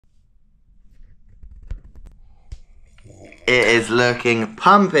it is looking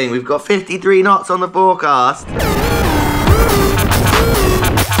pumping. We've got 53 knots on the forecast.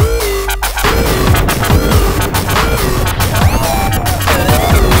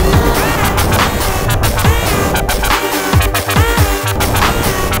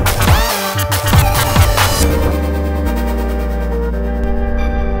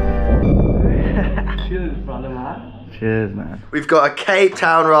 Cheers, man. We've got a Cape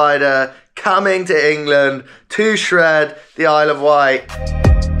Town rider coming to England to shred the Isle of Wight.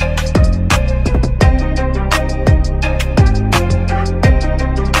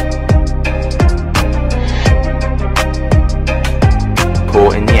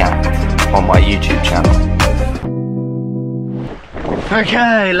 Caught in the act on my YouTube channel.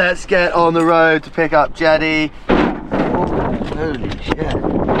 Okay, let's get on the road to pick up Jetty. Holy shit.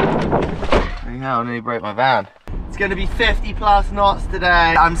 I think that'll nearly break my van. It's going to be 50 plus knots today.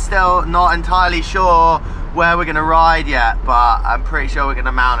 I'm still not entirely sure where we're going to ride yet, but I'm pretty sure we're going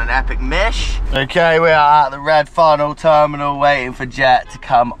to mount an epic mish. Okay, we are at the Red Funnel Terminal waiting for Jet to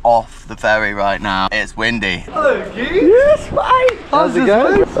come off the ferry right now. It's windy. Hello, G. Yes, mate. How's it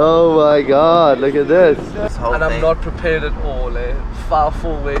going? Oh my god, look at this. And I'm not prepared at all, eh?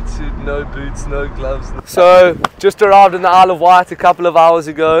 Full wetsuit, no boots, no gloves. So, just arrived in the Isle of Wight a couple of hours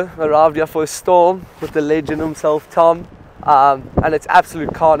ago. Arrived here for a storm with the legend himself, Tom. And it's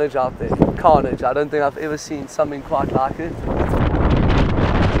absolute carnage out there. Carnage. I don't think I've ever seen something quite like it.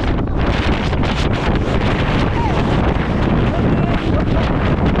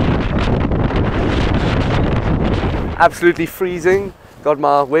 Absolutely freezing. Got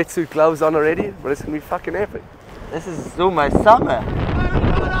my wetsuit gloves on already, but it's gonna be fucking epic. This is almost summer.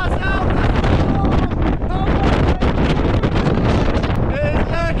 It's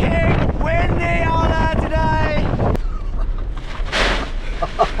looking windy out there today.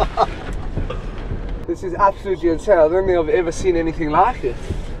 This is absolutely insane. I don't think I've ever seen anything like it.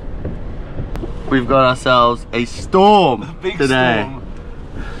 We've got ourselves a storm today. Storm.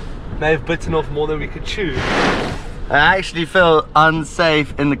 May have bitten off more than we could chew. I actually feel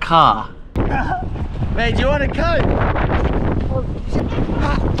unsafe in the car. Mate, do you want a coat?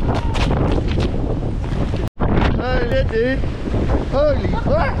 Holy dude. Holy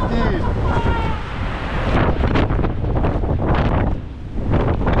fuck, dude.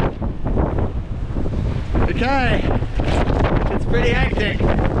 Okay. It's pretty hectic.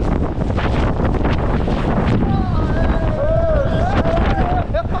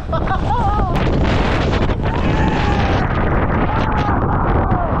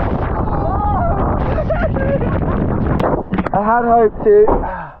 I had hoped to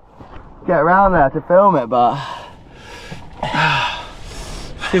get around there to film it, but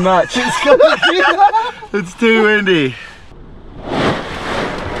too much. It's too windy.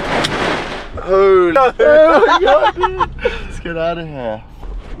 Oh no! Oh my god, dude. Let's get out of here.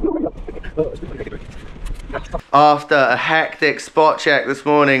 After a hectic spot check this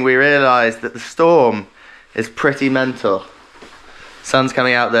morning, we realised that the storm is pretty mental. Sun's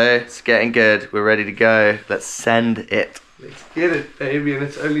coming out though, it's getting good, we're ready to go. Let's send it. Let's get it, baby, and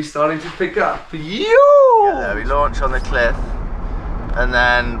it's only starting to pick up. Yeah, we launch on the cliff and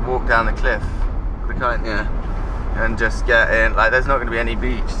then walk down the cliff with the kite, yeah, and just get in. Like, there's not going to be any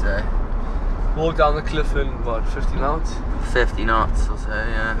beach, so walk down the cliff in what, 50 knots? 50 knots or so,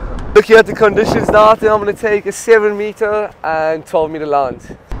 yeah. Looking at the conditions now, I think I'm going to take a 7 meter and 12 meter lines.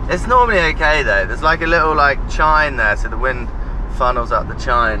 It's normally okay though. There's like a little like chine there, so the wind funnels up the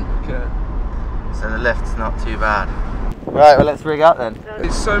chine. Okay. So the lift's not too bad. Right, well let's rig up then.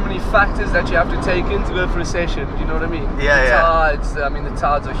 There's so many factors that you have to take in to go for a session, do you know what I mean? Yeah, the yeah. Tides, I mean the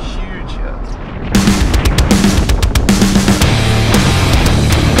tides are huge here.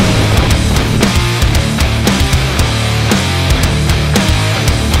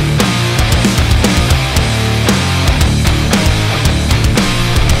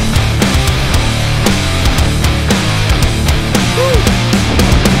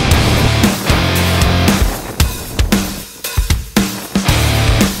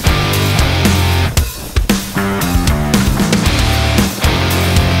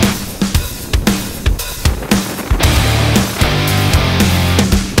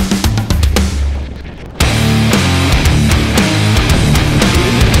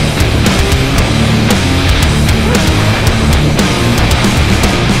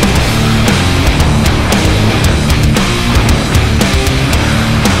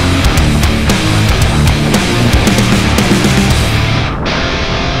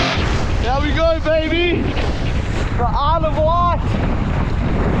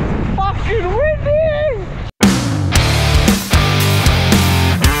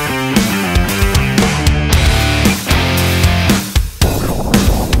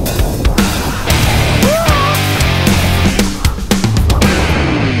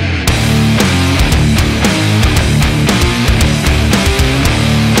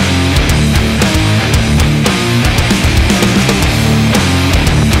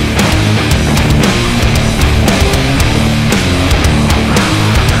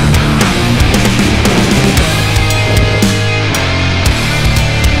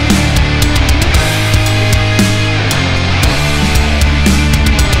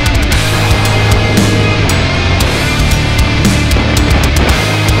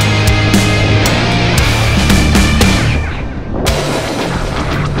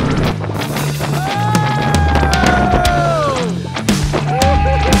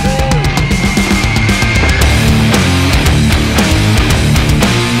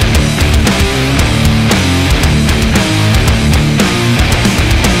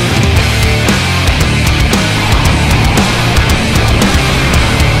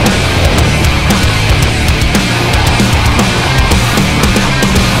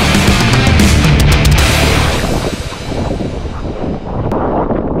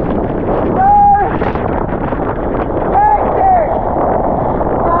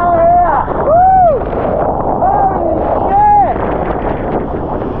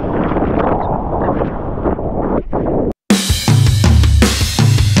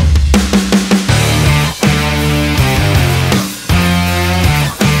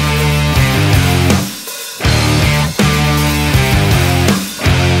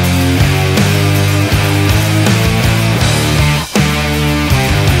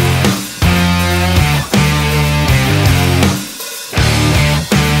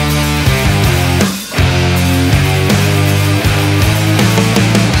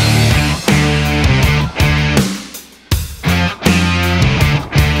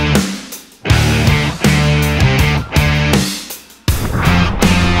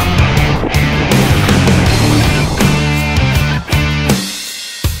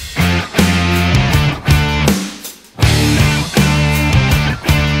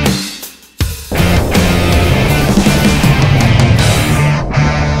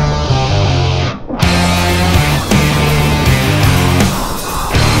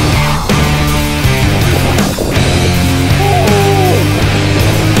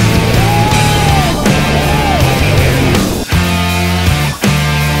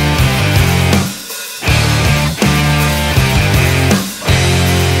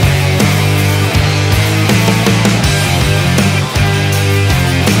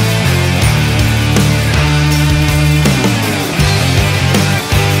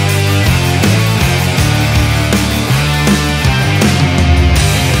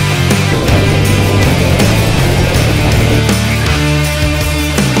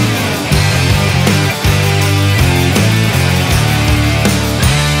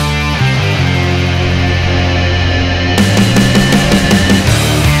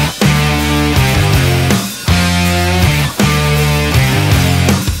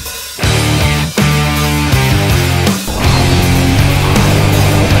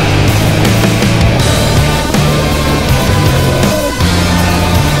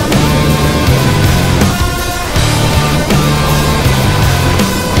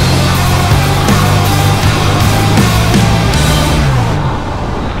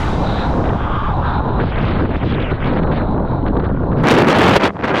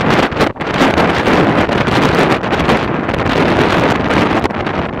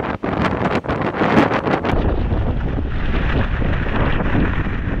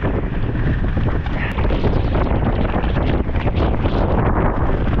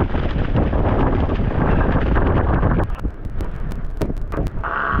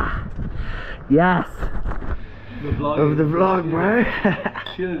 Yes! The vlog Of the vlog, bro.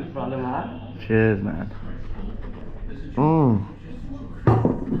 Cheers, brother, man. Cheers, man. Mm.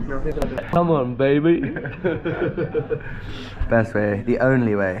 Come on, baby. Best way, the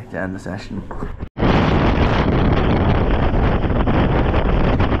only way to end the session.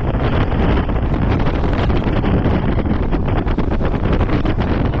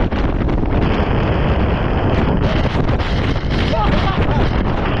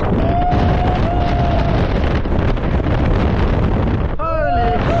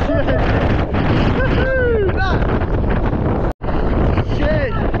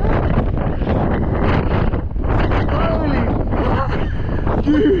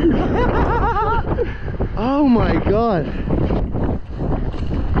 Oh my god.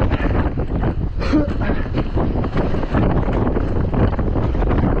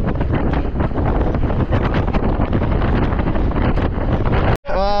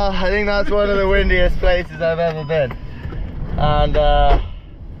 I think that's one of the windiest places I've ever been. And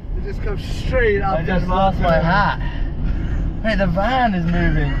You just come straight up. I just lost my hat. Hey, the van is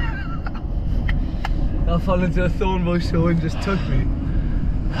moving. I fell into a thorn bush and just took me.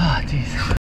 Ah, jeez.